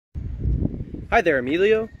Hi there,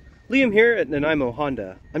 Emilio. Liam here at Nanaimo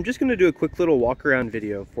Honda. I'm just going to do a quick little walk around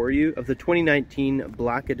video for you of the 2019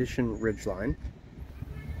 Black Edition Ridgeline.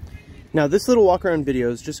 Now this little walk around video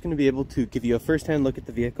is just going to be able to give you a first-hand look at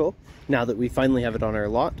the vehicle now that we finally have it on our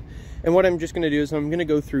lot. And what I'm just going to do is I'm going to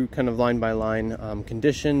go through kind of line by line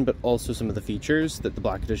condition, but also some of the features that the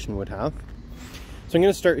Black Edition would have. So I'm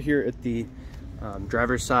going to start here at the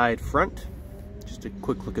driver's side front. Just a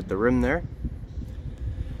quick look at the rim there.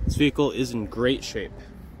 This vehicle is in great shape.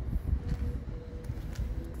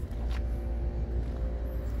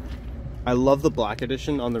 I love the Black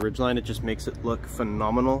Edition on the Ridgeline. It just makes it look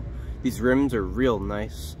phenomenal. These rims are real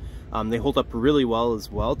nice. They hold up really well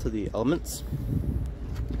as well to the elements.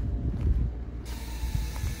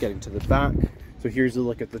 Getting to the back. So here's a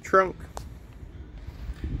look at the trunk.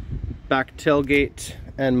 Back tailgate,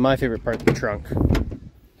 and my favorite part, the trunk.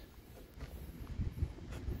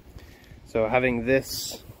 So having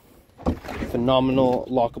this phenomenal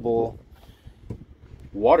lockable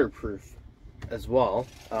waterproof as well.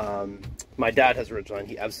 My dad has a Ridgeline.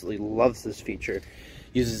 He absolutely loves this feature.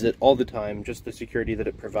 Uses it all the time, just the security that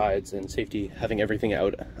it provides and safety, having everything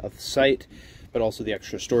out of sight, but also the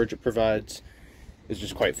extra storage it provides is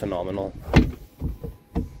just quite phenomenal.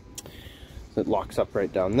 So it locks up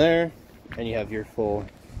right down there, and you have your full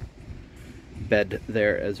bed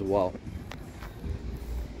there as well.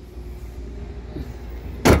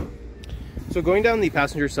 So going down the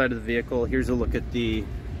passenger side of the vehicle, here's a look at the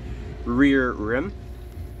rear rim.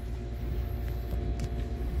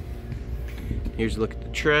 Here's a look at the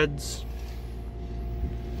treads.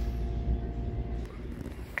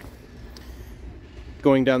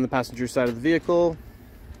 Going down the passenger side of the vehicle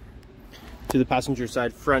to the passenger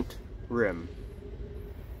side front rim.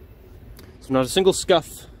 So not a single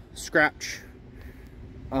scuff, scratch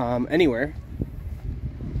anywhere.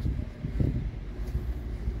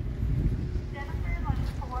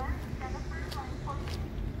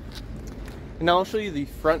 And now I'll show you the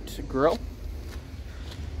front grille.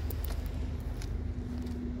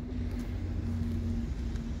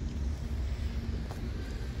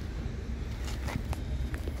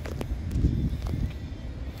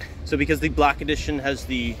 So because the Black Edition has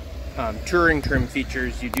the touring trim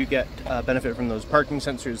features, you do get benefit from those parking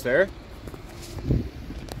sensors there.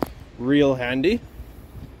 Real handy.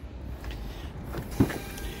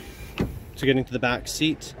 So getting to the back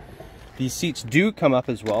seat, these seats do come up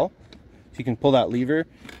as well. So you can pull that lever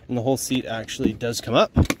and the whole seat actually does come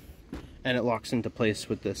up and it locks into place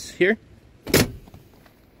with this here.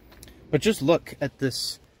 But just look at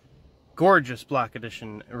this gorgeous Black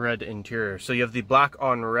Edition red interior. So you have the black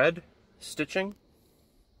on red stitching.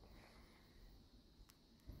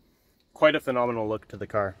 Quite a phenomenal look to the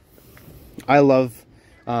car. I love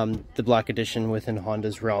the Black Edition within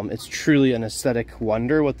Honda's realm. It's truly an aesthetic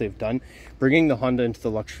wonder what they've done. Bringing the Honda into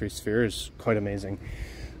the luxury sphere is quite amazing.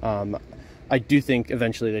 I do think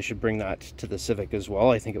eventually they should bring that to the Civic as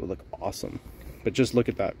well. I think it would look awesome. But just look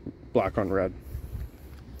at that black on red.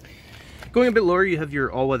 Going a bit lower, you have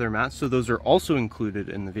your all-weather mats, so those are also included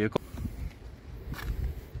in the vehicle.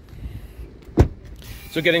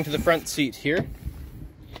 So getting to the front seat here.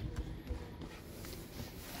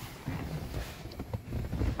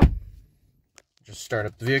 Just start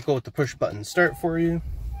up the vehicle with the push button start for you.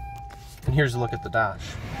 And here's a look at the dash.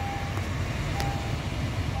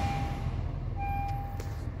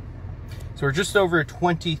 So we're just over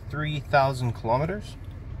 23,000 kilometers.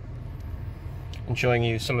 And showing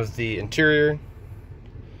you some of the interior.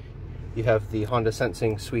 You have the Honda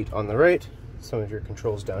Sensing suite on the right, some of your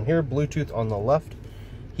controls down here, Bluetooth on the left,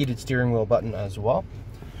 heated steering wheel button as well.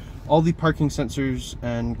 All the parking sensors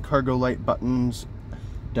and cargo light buttons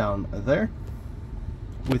down there,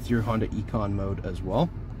 with your Honda Econ mode as well.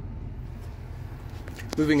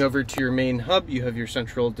 Moving over to your main hub, you have your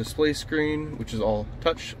central display screen, which is all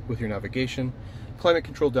touch with your navigation. Climate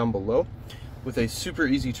control down below with a super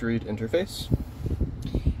easy to read interface.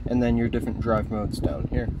 And then your different drive modes down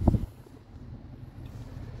here.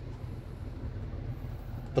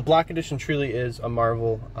 The Black Edition truly is a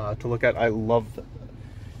marvel to look at. I love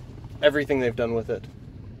everything they've done with it.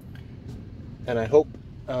 And I hope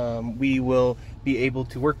we will be able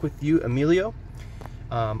to work with you, Emilio,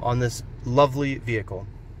 on this lovely vehicle.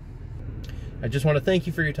 I just want to thank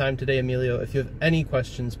you for your time today, Emilio. If you have any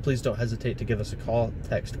questions, please don't hesitate to give us a call,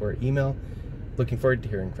 text, or email. Looking forward to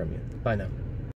hearing from you. Bye now.